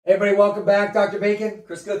Everybody, welcome back. Dr. Bacon.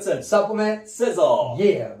 Chris Goodson. Supplement. Sizzle.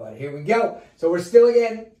 Yeah, buddy. Here we go. So we're still,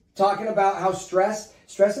 again, talking about how stress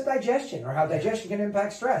and digestion, or how digestion can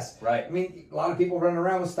impact stress. Right. I mean, a lot of people running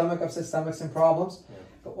around with upset stomachs and problems. Yeah.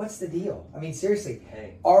 But what's the deal? I mean, seriously,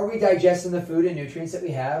 are we digesting the food and nutrients that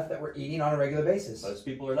we have that we're eating on a regular basis? Most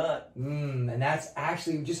people are not. And that's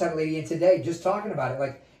actually, we just had a lady in today just talking about it.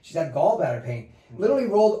 Like, she's had gallbladder pain. Literally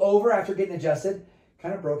rolled over after getting adjusted.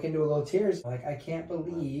 Kind of broke into a little tears. Like, I can't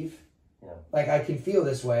believe, like, I can feel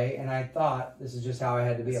this way. And I thought this is just how I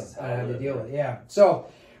had to deal. I had to deal with it. Yeah. So,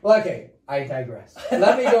 well, okay, I digress.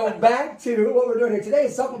 Let me go back to what we're doing here today.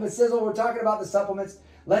 Supplement Sizzle. We're talking about the supplements.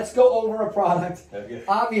 Let's go over a product. Okay.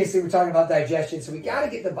 Obviously, we're talking about digestion, so we got to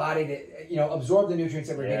get the body to, absorb the nutrients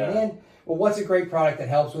that we're getting in. Well, what's a great product that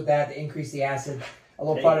helps with that to increase the acid? A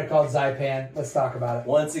little product called Zypan. Let's talk about it.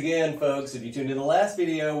 Once again, folks, if you tuned in the last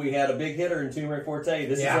video, we had a big hitter in turmeric Forte.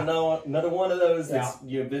 This is another one of those. That's,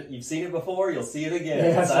 you've seen it before. You'll see it again.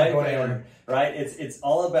 Yeah, that's not going anywhere. Right? It's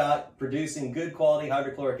all about producing good quality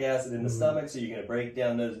hydrochloric acid in the stomach, so you're going to break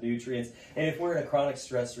down those nutrients. And if we're in a chronic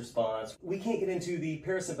stress response, we can't get into the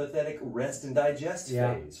parasympathetic rest and digest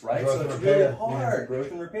phase, right? Growth so it's and really repair. hard,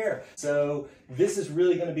 growth and repair. So this is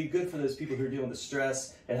really going to be good for those people who are dealing with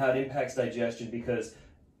stress and how it impacts digestion, because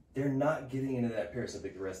they're not getting into that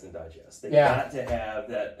parasympathetic rest and digest. They've got to have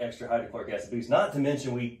that extra hydrochloric acid boost. Not to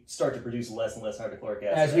mention, we start to produce less and less hydrochloric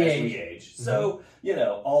acid as we age. So,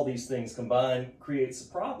 all these things combined creates a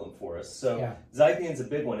problem for us. So, Zypan's a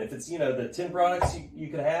big one. If it's, the 10 products you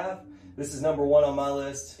could have, this is number one on my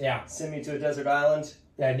list. Yeah. Send me to a desert island.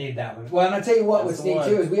 Yeah, I need that one. Well, and I'll tell you what, what's neat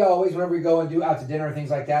too is we always, whenever we go and do out to dinner and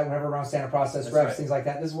things like that, whenever we're on standard process reps, things like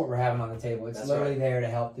that, this is what we're having on the table. It's literally there to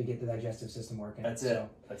help to get the digestive system working. That's it.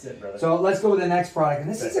 That's it, brother. So let's go with the next product. And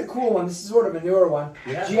this is a cool one. This is sort of a newer one.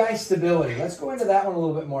 Yeah. GI stability. Let's go into that one a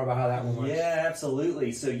little bit more about how that one works. Yeah,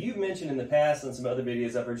 absolutely. So you've mentioned in the past on some other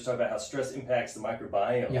videos, I've heard you talk about how stress impacts the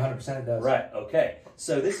microbiome. Yeah, 100% it does. Right, okay.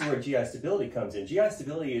 So this is where GI stability comes in. GI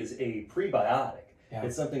stability is a prebiotic. Yeah.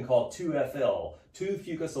 It's something called 2FL,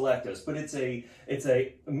 2-fucosyllactose, but it's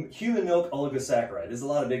a human milk oligosaccharide. There's a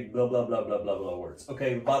lot of big blah, blah, blah, blah, blah, blah words.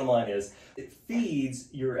 Okay, the bottom line is it feeds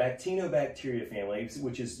your actinobacteria family,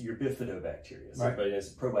 which is your bifidobacteria. So everybody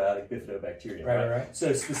knows probiotic bifidobacteria. Right.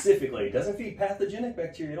 So specifically, it doesn't feed pathogenic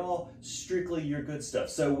bacteria at all, strictly your good stuff.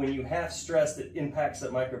 So when you have stress that impacts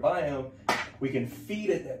that microbiome, we can feed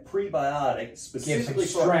it that prebiotic, specifically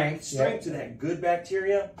for strength to that good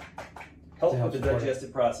bacteria. Help with the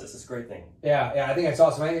digestive process. It's a great thing. Yeah, I think that's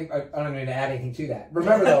awesome. I don't need to add anything to that.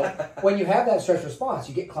 Remember, though, when you have that stress response,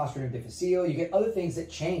 you get Clostridium difficile, you get other things that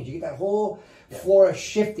change. You get that whole flora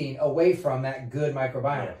shifting away from that good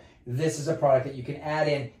microbiome. Yeah. This is a product that you can add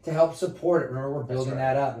in to help support it. Remember, we're building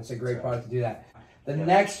that up. It's a great product to do that. The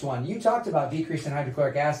next one, you talked about decreasing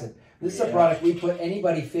hydrochloric acid. This is a product we put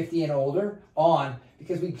anybody 50 and older on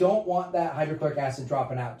because we don't want that hydrochloric acid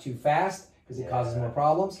dropping out too fast, because it causes more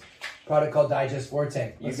problems. Product called Digest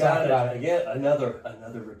Forte. Let's talk about it. Again, another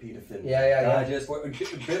repeat offender. Digest Forte.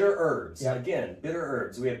 Bitter herbs. Yeah. Again, bitter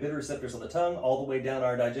herbs. We have bitter receptors on the tongue, all the way down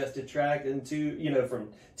our digestive tract into, from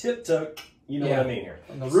tip to, what I mean here.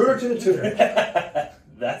 From the rooter to the tutor.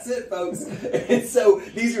 That's it, folks. And so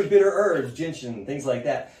these are bitter herbs, gentian, things like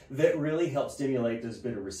that really help stimulate those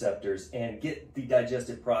bitter receptors and get the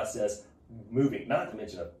digestive process moving, not to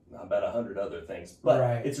mention about 100 other things.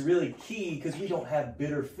 But it's really key because we don't have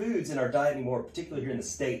bitter foods in our diet anymore, particularly here in the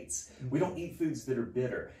States. We don't eat foods that are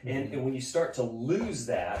bitter. And when you start to lose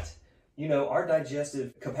that, our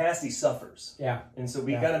digestive capacity suffers. Yeah. And so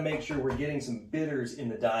we got to make sure we're getting some bitters in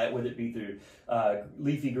the diet, whether it be through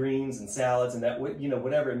leafy greens and salads and that,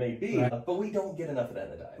 whatever it may be. But we don't get enough of that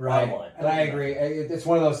in the diet. Bottom line. And I agree. It's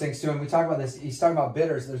one of those things too. And we talk about this. He's talking about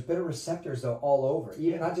bitters. There's bitter receptors though all over,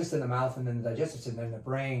 even not just in the mouth and in the digestive system. They're in the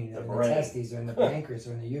brain, they're in the testes, they're in the pancreas,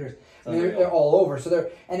 they're in the uterus. I mean, they're all over. So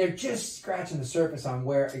they're just scratching the surface on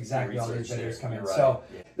where exactly all these bitters come in. So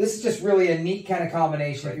this is just really a neat kind of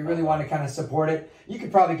combination. If you really want to kind of support it, you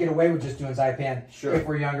could probably get away with just doing Zypan if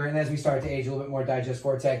we're younger. And as we start to age, a little bit more Digest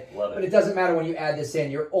Forte. But it doesn't matter when you add this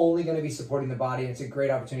in. You're only going to be supporting the body, and it's a great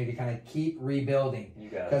opportunity to kind of keep rebuilding.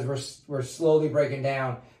 Because we're slowly breaking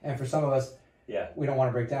down, and for some of us, we don't want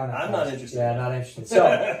to break down that I'm fast. not interested. Yeah, not interested.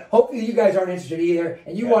 So hopefully you guys aren't interested either,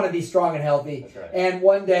 and you want to be strong and healthy. And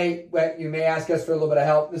one day, you may ask us for a little bit of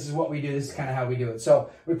help. This is what we do. This is kind of how we do it. So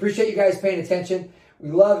we appreciate you guys paying attention. We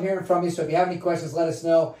love hearing from you. So if you have any questions, let us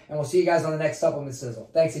know, and we'll see you guys on the next Supplement Sizzle.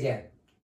 Thanks again.